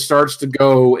little, it starts to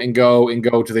go and go and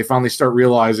go till they finally start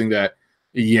realizing that,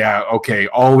 yeah, okay,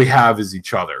 all we have is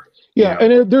each other. Yeah,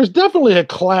 and there's definitely a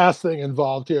class thing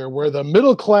involved here, where the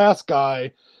middle class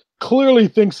guy clearly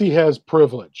thinks he has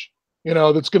privilege,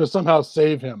 that's going to somehow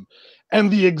save him. And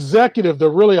the executive, the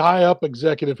really high up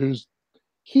executive,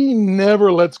 he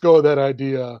never lets go of that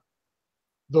idea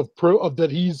that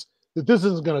this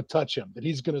isn't going to touch him, that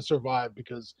he's going to survive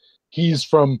because he's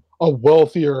from a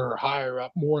wealthier, higher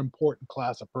up, more important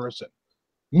class of person.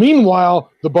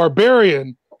 Meanwhile, the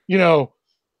barbarian,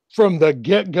 from the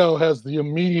get-go has the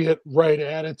immediate right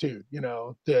attitude,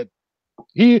 that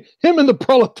him and the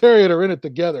proletariat are in it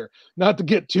together, not to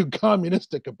get too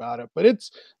communistic about it, but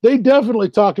they definitely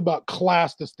talk about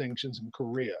class distinctions in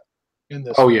Korea in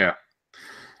this. Oh, yeah.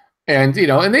 And,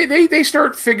 and they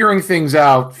start figuring things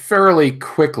out fairly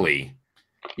quickly,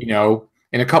 in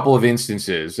a couple of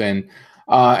instances. And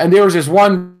there was this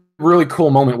one really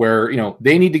cool moment where,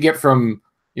 they need to get from,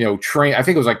 train, I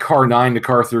think it was like car 9 to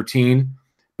car 13,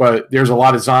 but there's a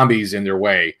lot of zombies in their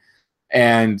way.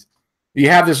 And you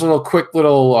have this quick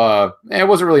little, it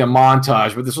wasn't really a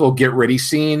montage, but this little get ready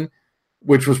scene,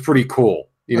 which was pretty cool.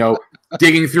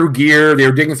 Digging through gear. They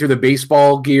were digging through the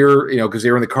baseball gear, because they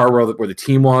were in the car where the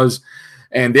team was,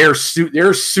 and they're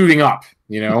suiting up.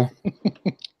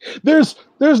 There's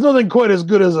nothing quite as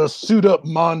good as a suit up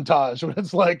montage when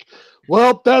it's like,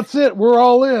 well, that's it, we're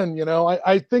all in.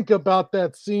 I think about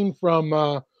that scene from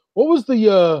what was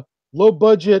the low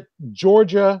budget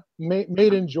Georgia made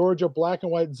in Georgia black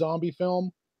and white zombie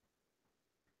film.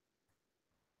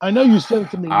 I know you sent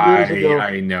it to me years ago.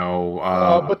 I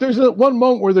know. But there's one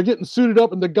moment where they're getting suited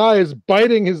up and the guy is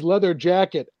biting his leather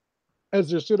jacket as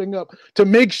they're suiting up to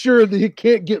make sure that he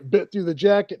can't get bit through the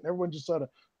jacket. And everyone just sort of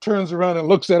turns around and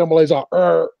looks at him while he's all,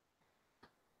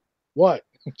 what?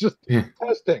 Just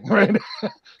testing, right?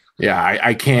 Yeah,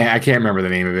 I can't remember the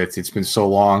name of it. It's been so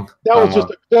long.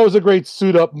 That was a great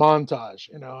suit up montage.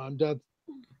 I'm done.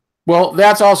 Well,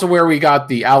 that's also where we got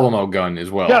the Alamo gun as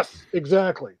well. Yes,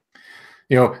 exactly.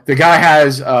 The guy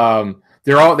has they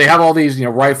have all these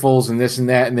rifles and this and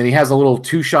that, and then he has a little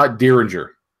 2-shot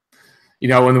Derringer.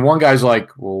 And the one guy's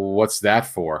like, "Well, what's that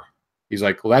for?" He's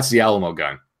like, "Well, that's the Alamo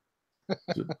gun."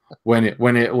 when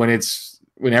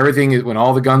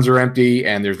all the guns are empty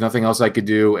and there's nothing else I could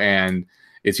do, and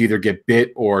it's either get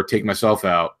bit or take myself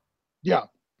out. Yeah,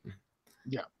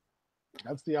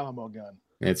 that's the Alamo gun.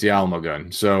 It's the Alamo gun.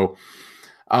 So.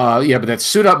 But that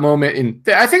suit up moment, and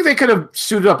I think they could have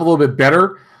suited up a little bit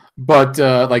better, but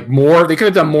more. They could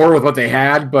have done more with what they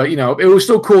had, but it was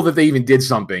still cool that they even did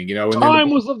something. And time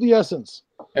was of the essence.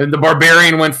 And the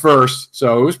barbarian went first,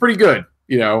 so it was pretty good.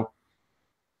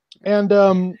 And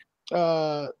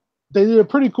they did a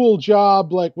pretty cool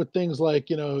job, with things like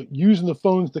using the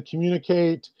phones to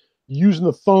communicate, using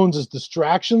the phones as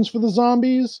distractions for the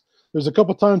zombies. There's a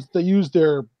couple times that they used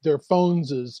their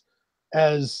phones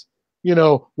as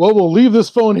we'll leave this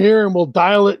phone here and we'll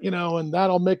dial it, and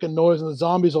that'll make a noise and the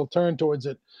zombies will turn towards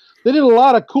it. They did a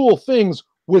lot of cool things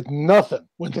with nothing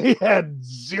when they had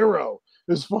zero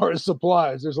as far as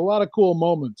supplies. There's a lot of cool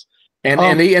moments.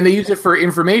 And they use it for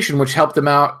information, which helped them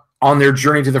out on their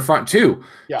journey to the front too.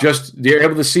 Yeah. Just they're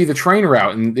able to see the train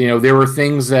route, and there were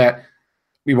things that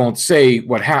we won't say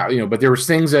what happened, but there was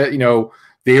things that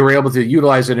they were able to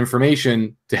utilize that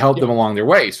information to help them along their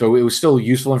way. So it was still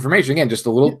useful information. Again, just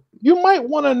a little. You might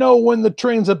want to know when the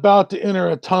train's about to enter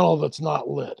a tunnel that's not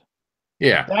lit.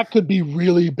 Yeah. That could be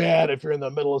really bad if you're in the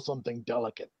middle of something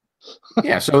delicate.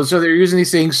 Yeah. So they're using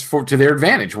these things to their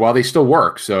advantage while they still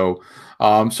work. So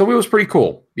it was pretty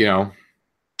cool,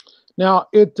 Now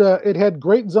it had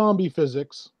great zombie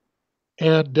physics,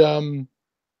 and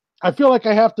I feel like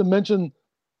I have to mention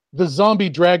the zombie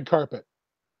drag carpet.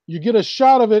 You get a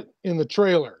shot of it in the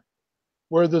trailer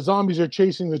where the zombies are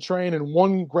chasing the train and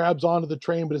one grabs onto the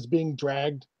train but is being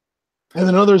dragged. And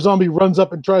then another zombie runs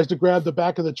up and tries to grab the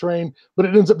back of the train, but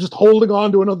it ends up just holding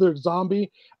on to another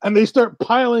zombie. And they start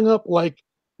piling up like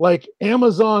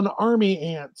Amazon army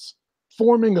ants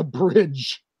forming a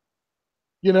bridge.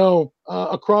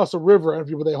 across a river, and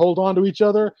people, they hold on to each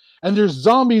other, and there's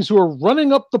zombies who are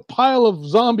running up the pile of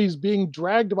zombies being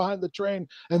dragged behind the train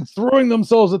and throwing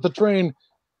themselves at the train.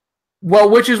 Well,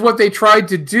 which is what they tried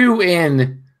to do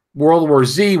in World War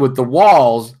Z with the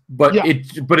walls, but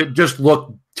it just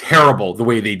looked terrible the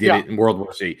way they did it in World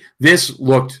War Z. This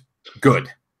looked good.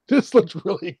 This looked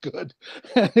really good.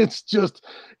 And it's just,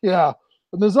 and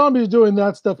the zombies doing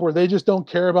that stuff where they just don't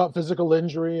care about physical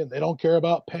injury and they don't care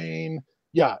about pain.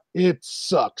 Yeah, it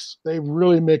sucks. They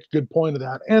really make a good point of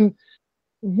that. And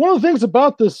one of the things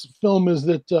about this film is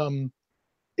that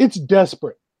it's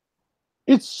desperate.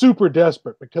 It's super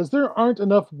desperate because there aren't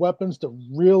enough weapons to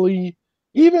really,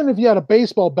 even if you had a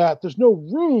baseball bat, there's no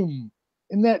room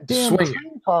in that damn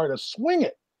train car to swing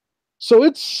it. So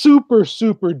it's super,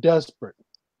 super desperate.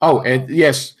 Oh, and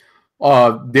yes,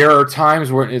 there are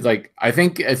times where it's like, I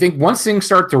think once things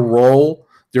start to roll,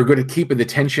 they're good at keeping the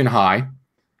tension high.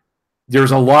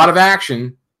 There's a lot of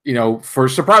action, for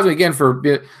surprisingly, again,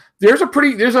 there's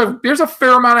a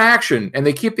fair amount of action, and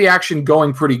they keep the action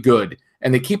going pretty good,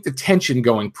 and they keep the tension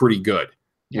going pretty good,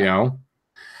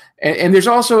 And there's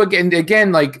also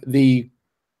again like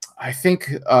I think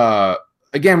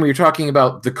again, when you're talking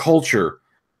about the culture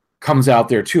comes out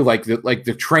there too, like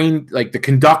the train, like the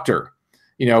conductor,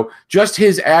 just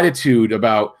his attitude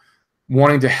about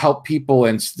wanting to help people,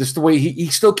 and just the way he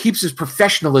still keeps his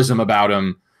professionalism about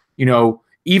him,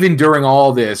 even during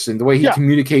all this, and the way he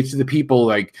communicates to the people,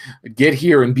 like, get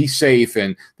here and be safe,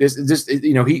 and this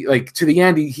he, like, to the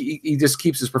end, he just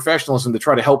keeps his professionalism to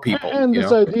try to help people, and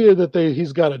this idea that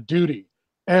he's got a duty,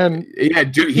 and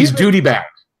he's duty bound.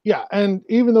 Yeah, and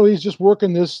even though he's just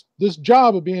working this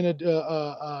job of being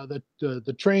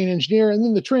the train engineer and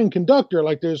then the train conductor,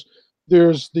 like there's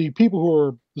the people who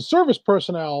are the service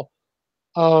personnel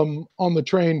on the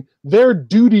train, their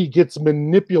duty gets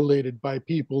manipulated by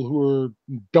people who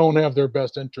don't have their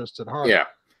best interests at heart. Yeah,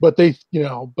 but they,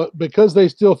 but because they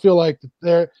still feel like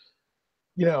they're,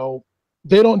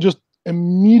 they don't just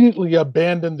immediately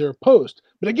abandon their post.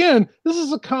 But again, this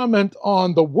is a comment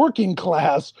on the working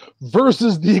class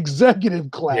versus the executive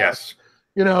class. Yes.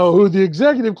 Who the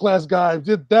executive class guy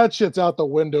did, that shit's out the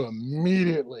window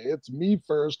immediately. It's me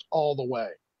first all the way.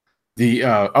 This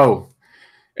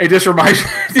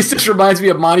just reminds me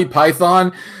of Monty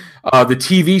Python, the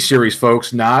TV series,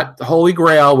 folks, not Holy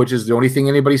Grail, which is the only thing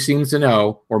anybody seems to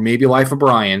know, or maybe Life of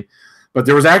Brian. But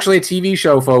there was actually a TV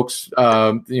show, folks,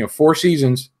 4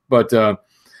 seasons. But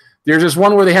there's this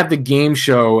one where they have the game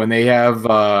show, and they have,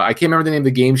 I can't remember the name of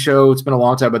the game show. It's been a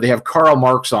long time, but they have Karl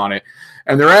Marx on it.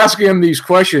 And they're asking him these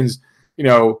questions,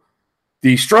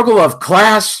 the struggle of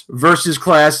class versus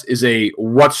class is a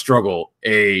what struggle?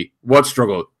 A what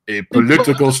struggle? A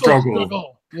political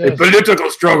struggle. Yes. A political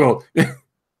struggle. And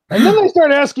then they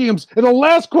start asking him, in the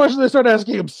last question, they start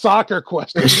asking him soccer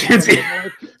questions.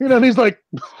 And he's like,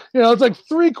 it's like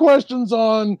 3 questions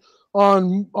on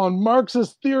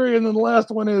Marxist theory, and then the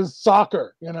last one is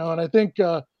soccer, and I think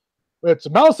it's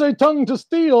Mao Zedong to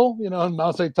steal, and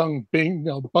Mao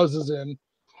Zedong buzzes in.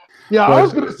 Yeah, I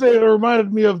was going to say it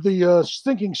reminded me of the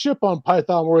sinking ship on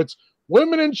Python, where it's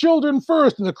women and children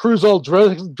first, and the crew's all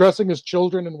dressing as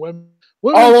children and women.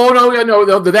 No,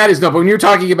 that is no. But when you're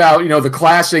talking about the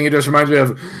class thing, it just reminds me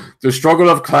of the struggle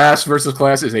of class versus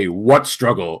class is a what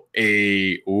struggle?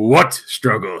 A what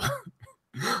struggle?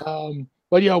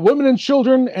 But yeah, women and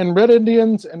children and red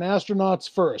Indians and astronauts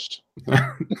first.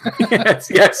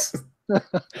 yes.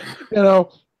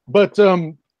 But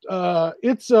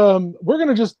it's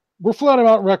we're flat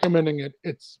out recommending it.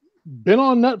 It's been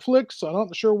on Netflix. I'm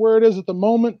not sure where it is at the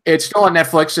moment. It's still on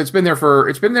Netflix. It's been there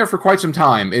for quite some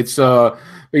time. It's but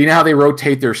you know how they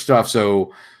rotate their stuff,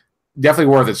 so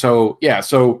definitely worth it. So yeah,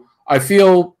 so I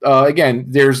feel again,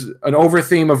 there's an over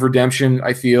theme of redemption.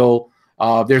 I feel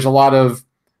there's a lot of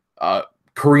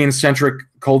Korean centric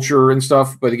culture and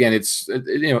stuff, but again, it's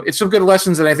some good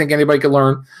lessons that I think anybody could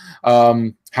learn.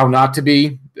 How not to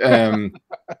be. I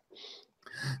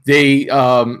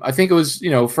think it was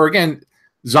for again,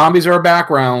 zombies are a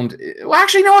background. Well,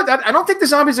 actually, you know what? I don't think the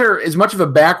zombies are as much of a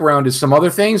background as some other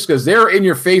things, because they're in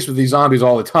your face with these zombies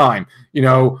all the time.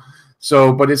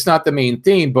 So but it's not the main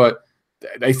theme. But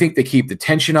I think they keep the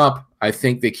tension up. I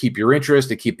think they keep your interest.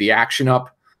 They keep the action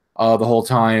up the whole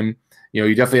time.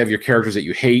 You definitely have your characters that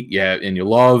you hate, and you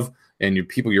love, and your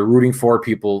people you're rooting for,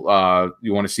 people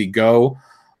you want to see go.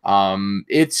 I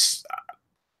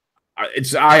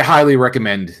highly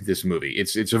recommend this movie.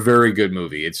 It's a very good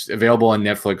movie. It's available on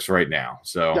Netflix right now.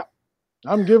 So yeah.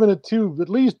 I'm giving it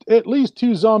at least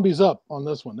 2 zombies up on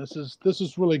this one. This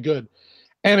is really good.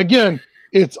 And again,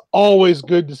 it's always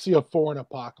good to see a foreign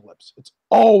apocalypse. It's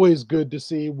always good to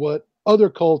see what other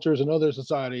cultures and other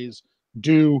societies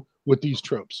do with these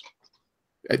tropes.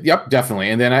 Yep, definitely.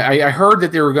 And then I heard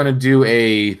that they were going to do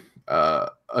an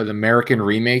American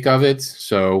remake of it.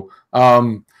 So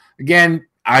again,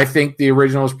 I think the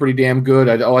original is pretty damn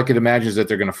good. All I could imagine is that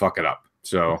they're going to fuck it up.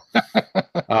 So,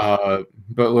 but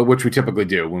which we typically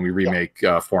do when we remake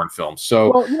foreign films.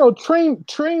 So, well,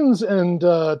 trains and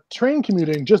train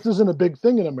commuting just isn't a big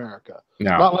thing in America.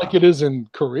 No, not like it is in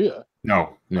Korea.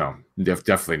 No,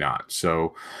 definitely not.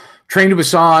 So, Train to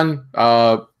Busan.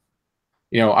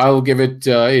 I'll give it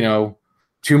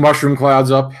 2 mushroom clouds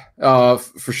up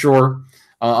for sure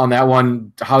on that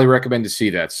one. Highly recommend to see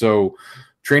that. So,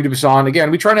 Train to Busan. Again,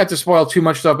 we try not to spoil too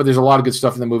much stuff, but there's a lot of good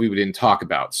stuff in the movie we didn't talk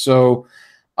about. So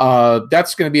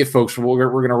that's going to be it, folks. We're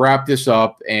going to wrap this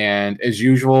up. And as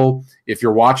usual, if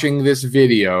you're watching this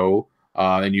video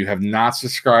and you have not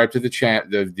subscribed to the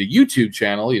YouTube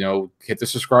channel, hit the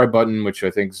subscribe button, which I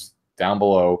think is down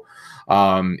below.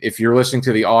 If you're listening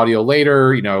to the audio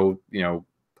later,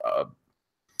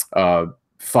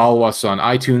 follow us on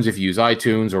iTunes if you use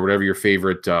iTunes or whatever your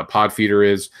favorite pod feeder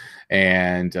is.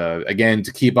 And again,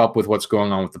 to keep up with what's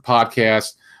going on with the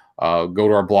podcast, go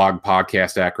to our blog,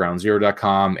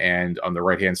 podcast@groundzero.com. And on the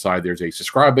right-hand side, there's a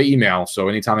subscribe by email. So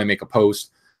anytime I make a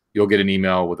post, you'll get an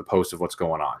email with a post of what's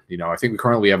going on. I think we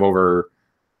currently have over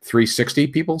 360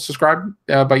 people subscribed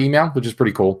by email, which is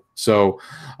pretty cool. So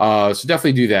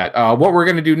definitely do that. What we're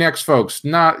going to do next, folks,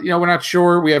 we're not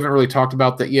sure. We haven't really talked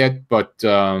about that yet, but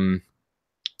we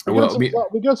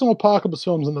got some apocalypse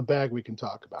films in the bag we can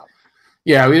talk about.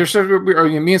 Yeah, me and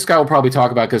Scott will probably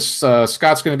talk about, because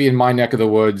Scott's going to be in my neck of the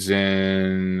woods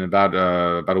in about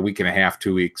a week and a half,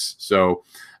 2 weeks. So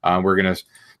we're going to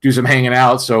do some hanging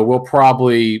out. So we'll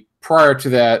probably, prior to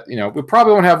that, we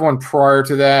probably won't have one prior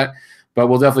to that, but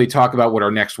we'll definitely talk about what our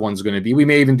next one's going to be. We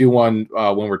may even do one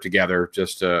when we're together,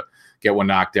 just to get one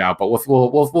knocked out. But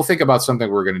we'll think about something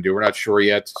we're going to do. We're not sure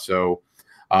yet. So,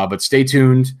 but stay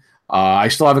tuned. I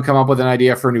still haven't come up with an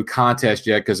idea for a new contest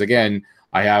yet, because again,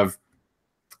 I have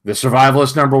the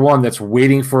Survivalist #1 that's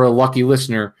waiting for a lucky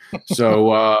listener.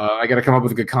 So I got to come up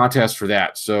with a good contest for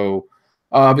that. So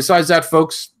besides that,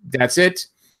 folks, that's it.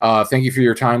 Thank you for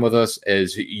your time with us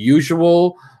as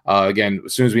usual. Again,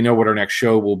 as soon as we know what our next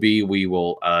show will be, we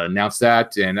will announce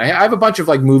that. And I have a bunch of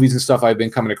movies and stuff I've been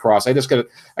coming across. I got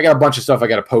a bunch of stuff I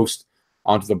got to post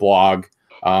onto the blog.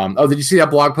 Did you see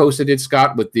that blog post I did,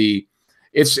 Scott, with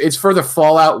it's for the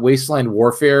Fallout Wasteland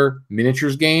Warfare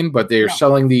miniatures game, but they're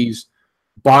selling these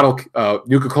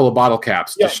Nuka-Cola bottle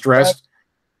caps, distressed.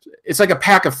 It's like a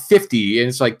pack of 50, and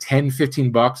it's like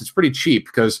 $10-15. It's pretty cheap,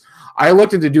 because I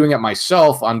looked into doing it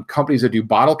myself on companies that do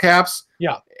bottle caps.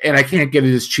 Yeah. And I can't get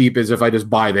it as cheap as if I just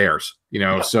buy theirs,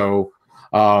 So,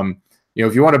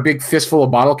 if you want a big fistful of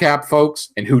bottle cap,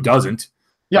 folks, and who doesn't,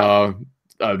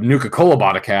 Nuka-Cola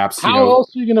bottle caps. How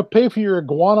else are you going to pay for your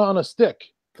iguana on a stick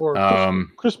or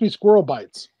crispy squirrel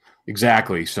bites?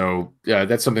 Exactly. So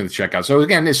that's something to check out. So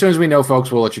again, as soon as we know,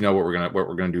 folks, we'll let you know what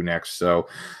we're gonna do next. So,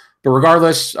 but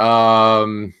regardless,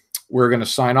 we're gonna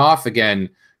sign off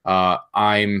again.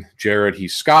 I'm Jared.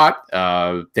 He's Scott.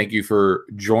 Thank you for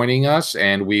joining us,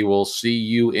 and we will see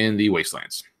you in the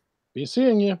Wastelands. Be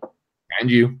seeing you. And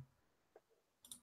you.